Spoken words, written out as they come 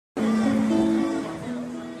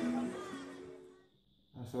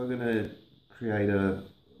So we're going to create a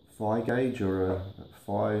phi gauge or a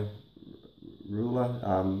phi ruler,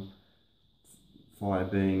 phi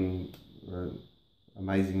being an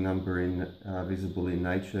amazing number in visible in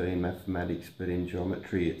nature, in mathematics, but in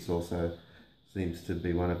geometry it's also seems to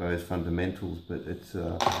be one of those fundamentals. But it's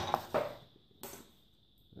let's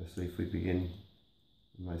see if we begin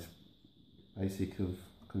the most basic of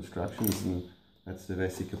constructions, and that's the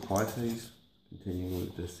Vesica Pisces, continuing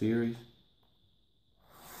with the series.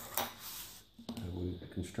 With the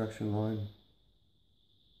construction line.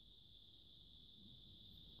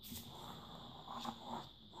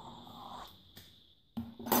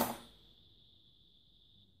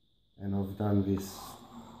 And I've done this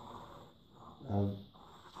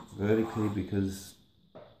vertically because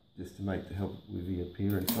just to make the help with the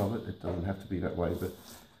appearance of it. It doesn't have to be that way, but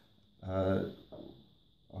I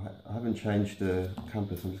haven't changed the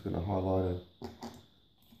compass. I'm just going to highlight an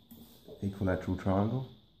equilateral triangle.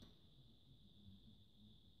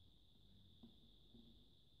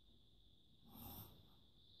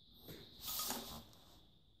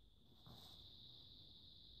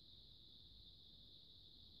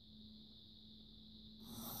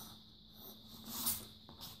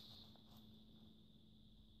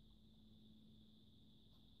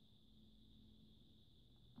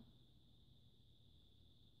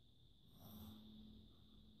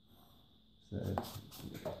 So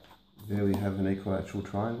there we have an equilateral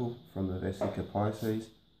triangle from the Vesica Pisces.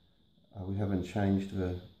 We haven't changed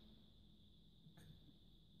the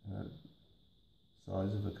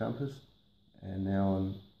size of the compass, and now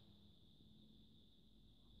I'm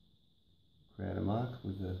create a mark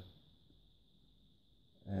with the,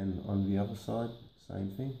 and on the other side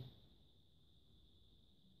same thing.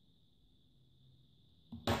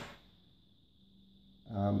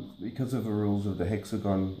 Because of the rules of the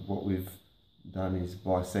hexagon, what we've done is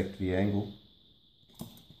bisect the angle,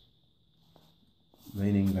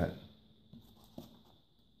 meaning that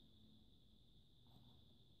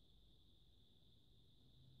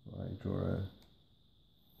I draw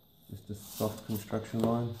just a soft construction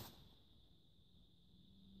line,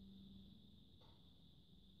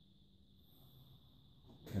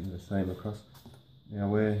 and the same across. Now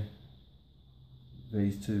where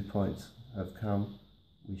these 2 points have come,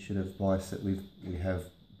 we should have we have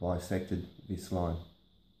bisected this line.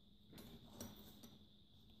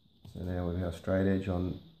 So now we have a straight edge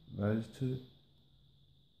on those two.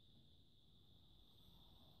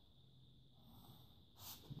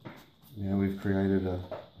 Now we've created a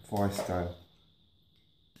phi scale.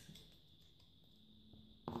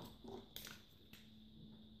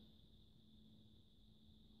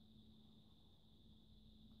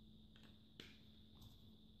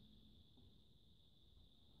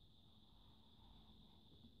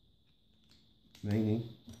 Meaning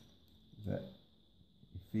that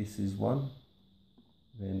if this is 1,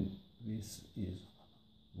 then this is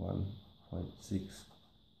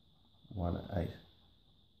 1.618.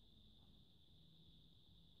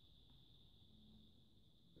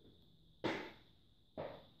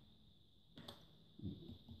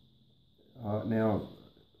 Now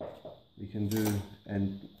we can do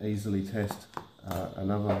and easily test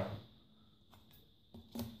another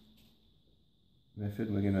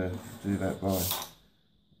method. We're going to do that by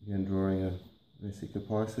again drawing a Vesica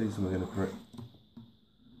Pisces, and we're going to correct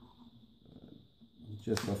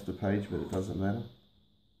just off the page, but it doesn't matter.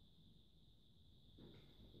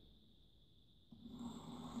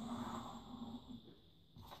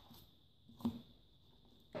 So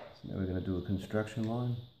now we're going to do a construction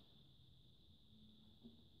line.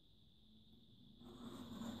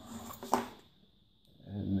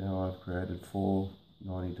 And now I've created 4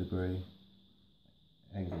 90-degree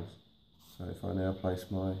angles. So if I now place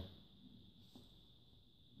my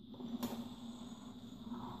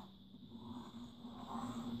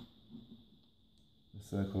the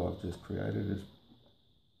circle I've just created is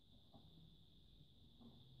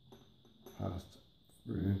passed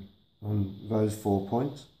through on those 4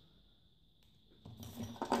 points.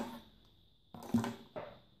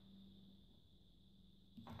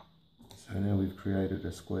 So now we've created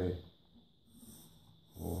a square,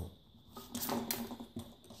 or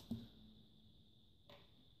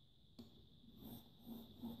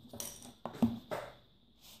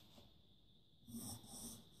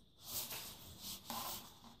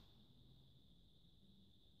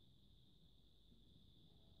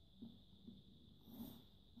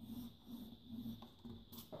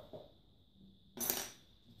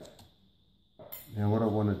now what I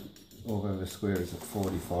wanted, although the square is at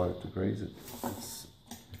 45 degrees, it's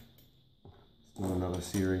still another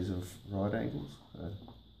series of right angles.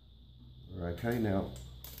 We're okay. Now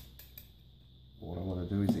what I want to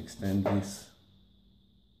do is extend this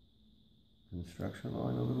construction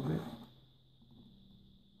line a little bit.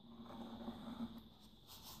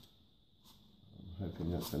 I'm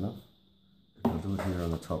hoping that's enough. I'll do it here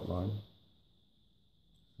on the top line,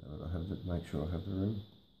 so that I have to make sure I have the room.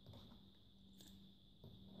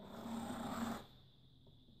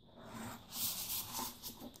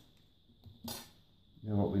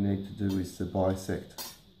 Now what we need to do is to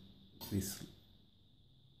bisect this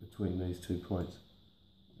between these 2 points,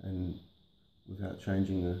 and without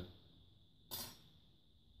changing the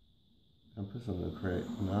compass, I'm going to create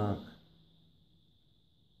an arc.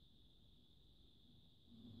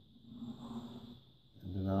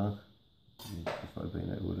 And an arc. And if I'd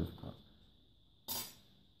been able to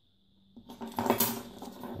I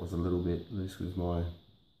was a little bit loose with my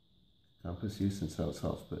compass use, and so it's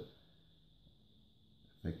off, but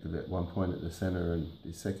effective at one point at the centre and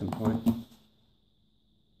the second point.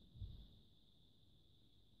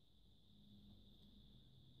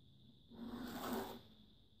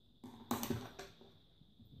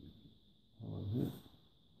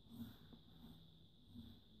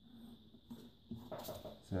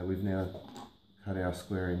 So we've now cut our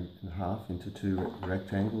square in half into 2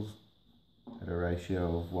 rectangles at a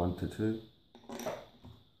ratio of 1 to 2,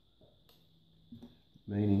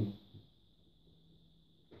 meaning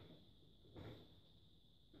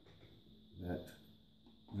that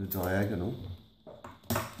the diagonal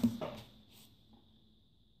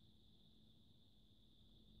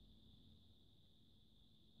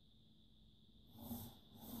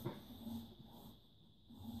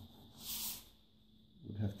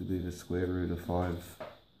would have to be the square root of 5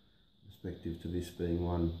 respective to this being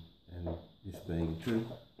 1 and this being 2.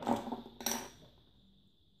 Now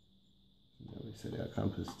we set our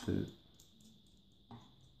compass to,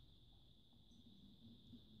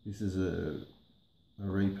 this is a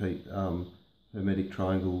repeat hermetic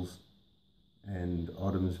triangles and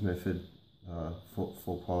Odom's method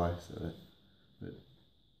for pi, so that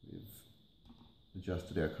we've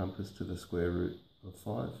adjusted our compass to the square root of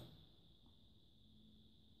 5.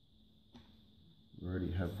 We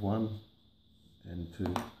already have 1 and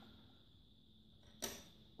 2.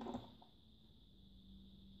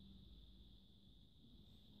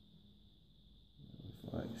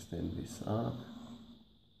 If I extend this arc,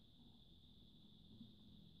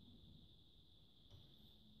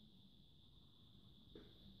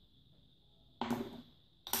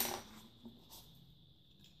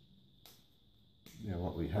 now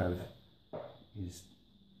what we have is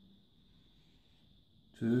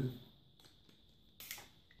 2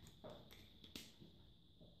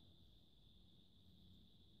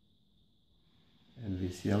 and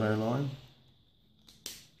this yellow line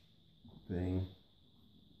being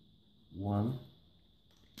 1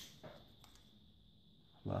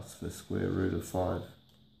 plus the square root of 5,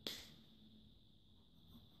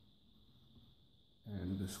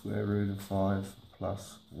 and the square root of 5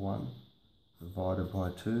 plus 1 divided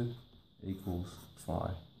by 2 equals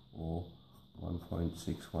 5, or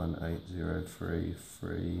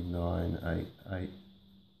 1.618033988,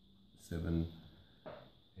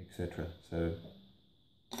 etc. So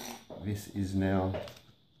this is now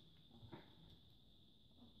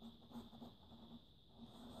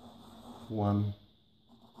one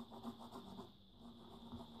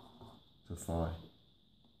to 5.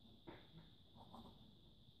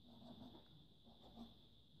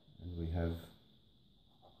 And we have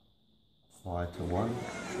phi to 1.